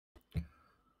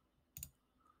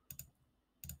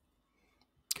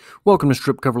Welcome to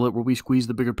Strip Cover Lit, where we squeeze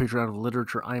the bigger picture out of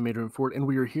literature. I am Adrian Ford, and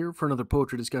we are here for another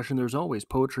poetry discussion. There's always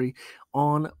poetry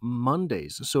on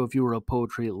Mondays. So if you are a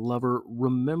poetry lover,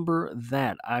 remember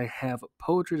that I have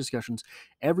poetry discussions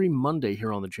every Monday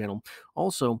here on the channel.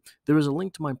 Also, there is a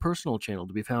link to my personal channel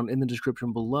to be found in the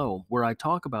description below, where I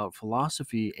talk about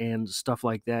philosophy and stuff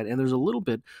like that. And there's a little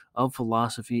bit of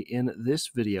philosophy in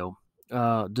this video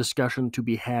discussion to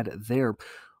be had there.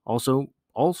 Also,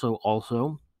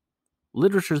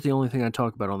 literature is the only thing I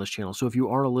talk about on this channel, so if you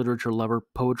are a literature lover,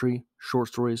 poetry, short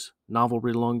stories, novel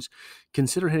read-alongs,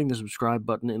 consider hitting the subscribe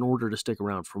button in order to stick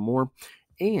around for more.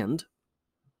 And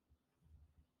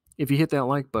if you hit that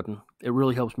like button, it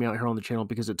really helps me out here on the channel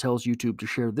because it tells YouTube to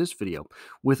share this video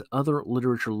with other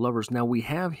literature lovers. Now, we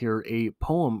have here a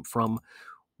poem from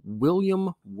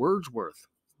William Wordsworth,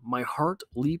 "My Heart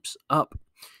Leaps Up,"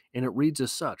 and it reads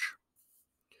as such.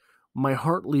 My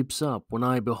heart leaps up when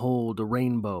I behold a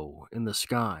rainbow in the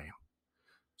sky.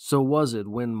 So was it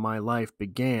when my life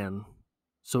began,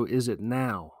 so is it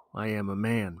now I am a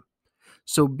man.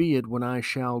 So be it when I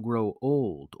shall grow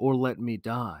old, or let me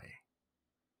die.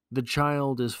 The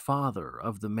child is father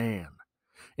of the man,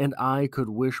 and I could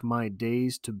wish my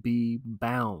days to be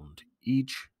bound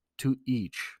each to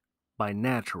each by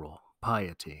natural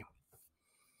piety.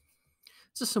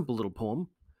 It's a simple little poem.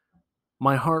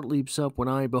 My heart leaps up when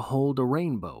I behold a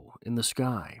rainbow in the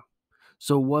sky.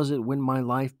 So was it when my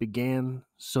life began,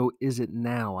 so is it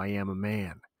now I am a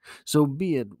man. So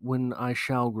be it when I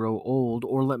shall grow old,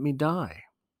 or let me die.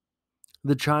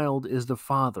 The child is the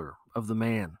father of the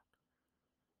man,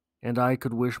 and I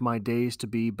could wish my days to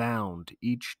be bound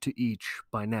each to each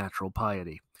by natural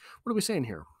piety. What are we saying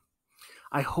here?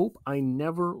 I hope I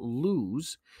never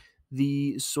lose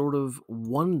the sort of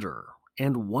wonder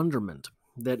and wonderment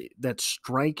that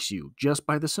strikes you just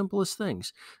by the simplest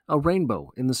things. A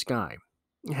rainbow in the sky.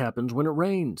 It happens when it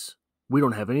rains. We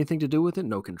don't have anything to do with it,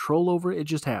 no control over it, it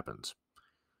just happens.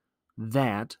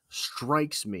 That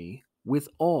strikes me with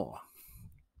awe.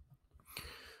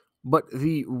 But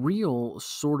the real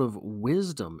sort of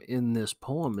wisdom in this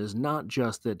poem is not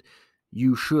just that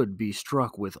you should be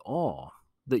struck with awe,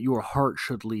 that your heart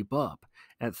should leap up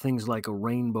at things like a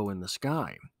rainbow in the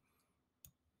sky.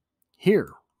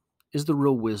 Here is the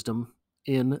real wisdom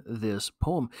in this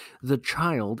poem. The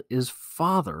child is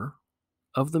father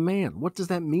of the man. What does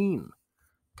that mean?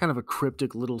 Kind of a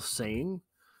cryptic little saying.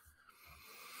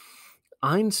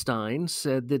 Einstein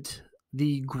said that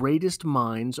the greatest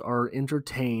minds are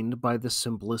entertained by the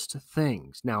simplest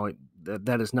things. Now,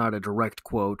 that is not a direct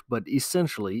quote, but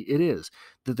essentially it is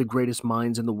that the greatest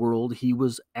minds in the world, he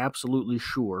was absolutely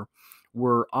sure,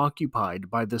 were occupied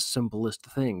by the simplest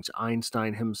things.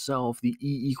 Einstein himself, the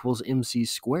E equals mc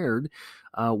squared,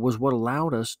 was what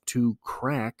allowed us to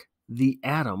crack the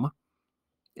atom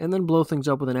and then blow things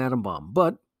up with an atom bomb.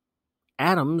 But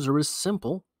atoms are as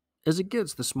simple as it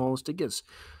gets, the smallest it gets.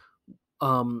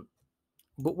 But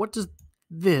what does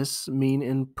this mean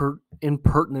in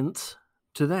pertinence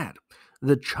to that?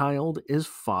 The child is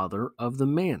father of the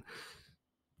man.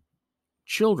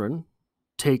 Children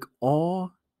take awe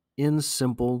in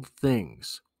simple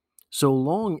things. So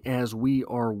long as we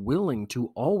are willing to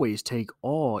always take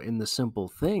awe in the simple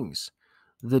things,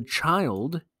 the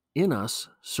child in us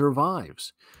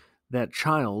survives. That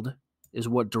child is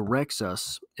what directs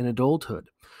us in adulthood.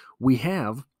 We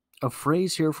have a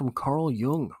phrase here from Carl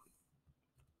Jung.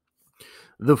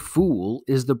 The fool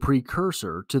is the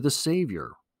precursor to the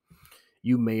savior.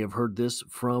 You may have heard this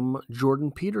from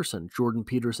Jordan Peterson. Jordan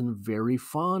Peterson, very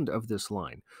fond of this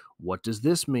line. What does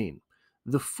this mean?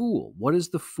 The fool. What is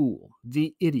the fool?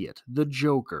 The idiot, the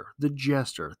joker, the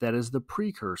jester. That is the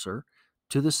precursor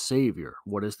to the savior.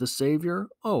 What is the savior?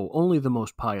 Oh, only the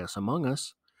most pious among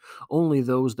us. Only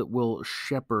those that will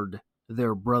shepherd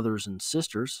their brothers and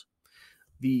sisters.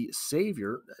 The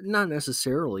Savior, not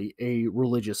necessarily a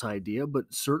religious idea,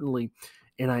 but certainly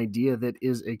an idea that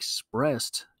is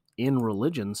expressed in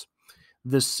religions.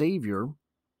 The Savior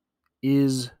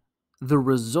is the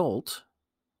result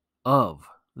of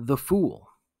the fool.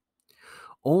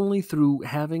 Only through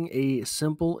having a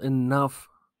simple enough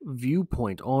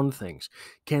viewpoint on things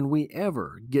can we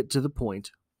ever get to the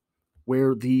point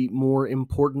where the more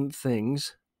important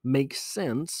things make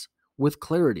sense with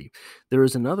clarity. There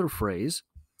is another phrase,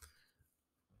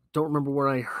 don't remember where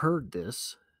I heard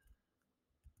this.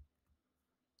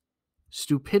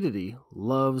 Stupidity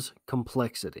loves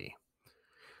complexity.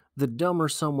 The dumber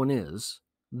someone is,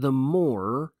 the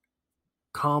more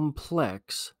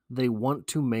complex they want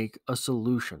to make a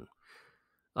solution.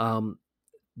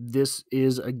 This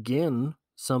is, again,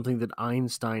 something that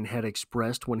Einstein had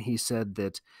expressed when he said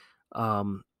that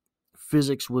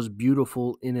physics was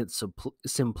beautiful in its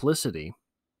simplicity,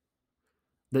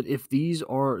 that if these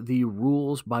are the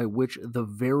rules by which the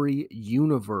very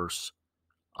universe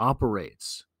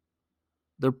operates,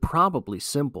 they're probably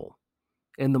simple.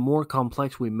 And the more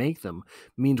complex we make them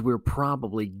means we're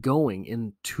probably going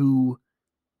in the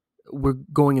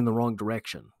wrong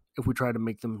direction if we try to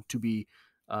make them to be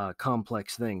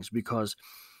complex things, because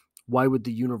why would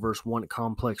the universe want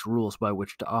complex rules by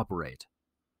which to operate?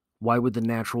 Why would the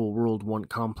natural world want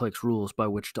complex rules by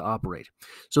which to operate?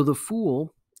 So the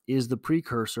fool is the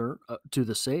precursor to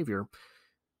the savior.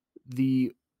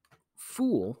 The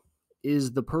fool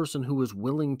is the person who is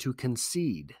willing to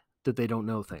concede that they don't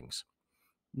know things,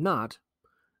 not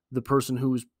the person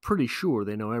who is pretty sure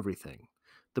they know everything.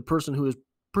 The person who is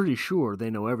pretty sure they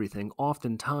know everything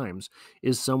oftentimes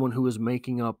is someone who is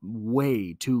making up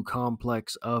way too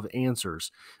complex of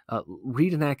answers.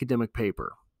 Read an academic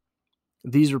paper.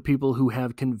 These are people who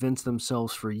have convinced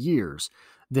themselves for years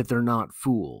that they're not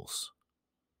fools.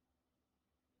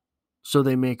 So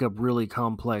they make up really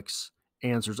complex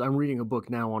answers. I'm reading a book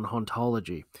now on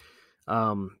hauntology.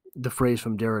 The phrase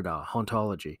from Derrida,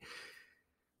 hauntology.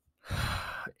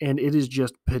 And it is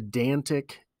just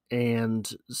pedantic and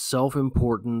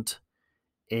self-important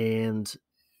and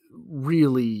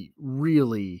really,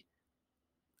 really,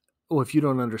 if you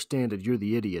don't understand it, you're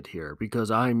the idiot here,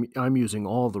 because I'm using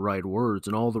all the right words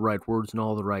and all the right words in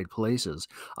all the right places.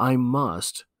 I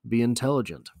must be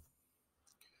intelligent.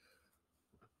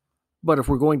 But if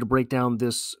we're going to break down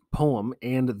this poem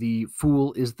and the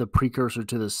fool is the precursor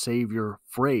to the savior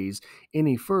phrase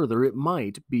any further, it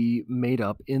might be made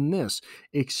up in this: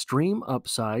 extreme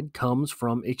upside comes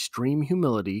from extreme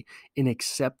humility in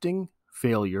accepting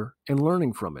failure and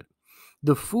learning from it.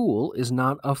 The fool is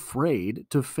not afraid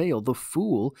to fail. The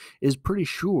fool is pretty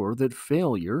sure that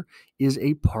failure is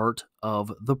a part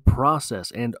of the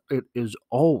process, and it is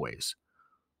always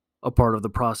a part of the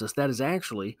process. That is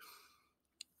actually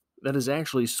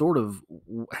sort of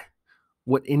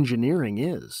what engineering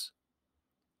is.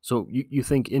 So you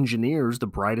think engineers, the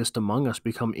brightest among us,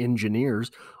 become engineers.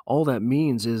 All that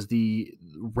means is the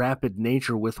rapid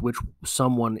nature with which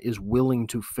someone is willing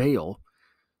to fail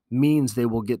means they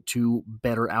will get to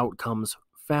better outcomes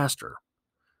faster.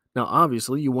 Now,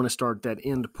 obviously, you want to start that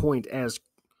end point as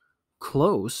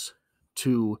close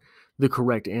to the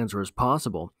correct answer as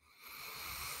possible.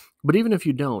 But even if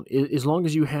you don't, as long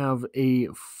as you have a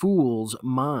fool's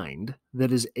mind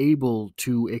that is able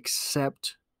to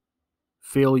accept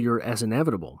failure as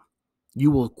inevitable,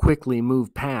 you will quickly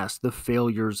move past the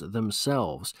failures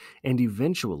themselves and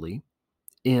eventually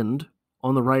end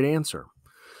on the right answer.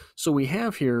 So we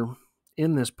have here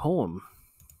in this poem,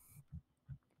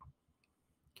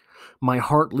 my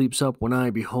heart leaps up when I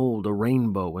behold a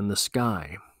rainbow in the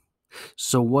sky.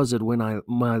 So was it when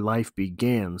my life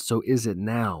began, so is it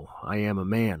now I am a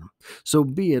man. So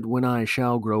be it when I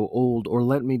shall grow old or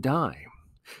let me die.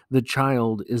 The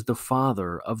child is the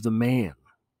father of the man,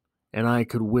 and I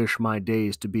could wish my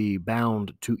days to be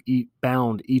bound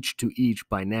each to each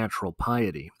by natural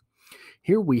piety.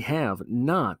 Here we have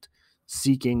not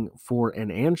seeking for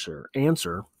an answer,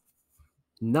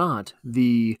 not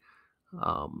the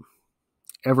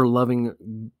ever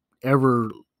loving,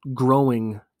 ever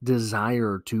growing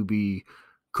desire to be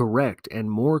correct and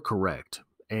more correct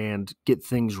and get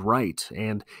things right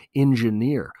and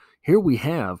engineer. Here we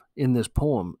have in this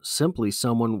poem simply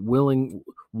someone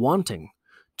wanting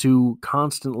to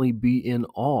constantly be in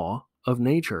awe of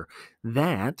nature.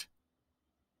 Just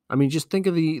think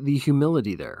of the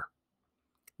humility there.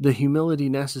 The humility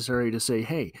necessary to say,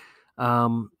 hey,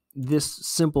 this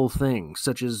simple thing,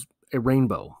 such as a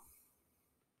rainbow,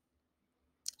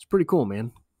 it's pretty cool,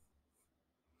 man.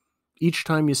 Each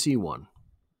time you see one,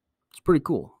 it's pretty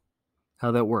cool how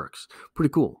that works.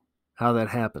 Pretty cool how that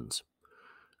happens.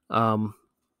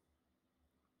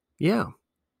 Yeah.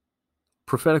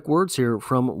 Prophetic words here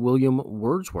from William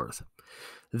Wordsworth.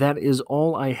 That is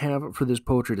all I have for this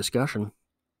poetry discussion.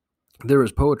 There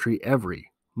is poetry every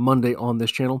Monday on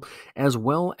this channel, as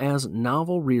well as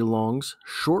novel read-alongs,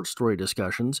 short story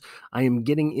discussions. I am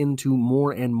getting into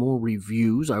more and more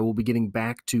reviews. I will be getting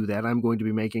back to that. I'm going to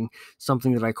be making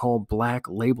something that I call Black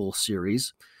Label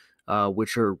series,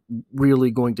 which are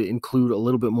really going to include a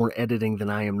little bit more editing than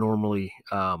I am normally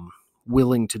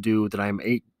willing to do, that I am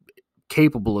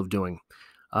capable of doing.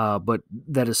 But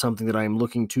that is something that I am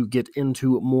looking to get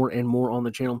into more and more on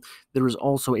the channel. There is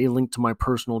also a link to my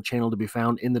personal channel to be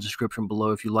found in the description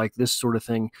below if you like this sort of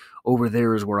thing. Over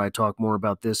there is where I talk more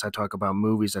about this. I talk about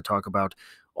movies. I talk about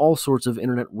all sorts of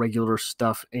internet regular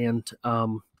stuff. And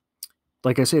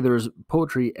like I say, there is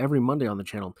poetry every Monday on the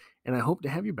channel, and I hope to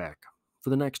have you back for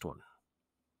the next one.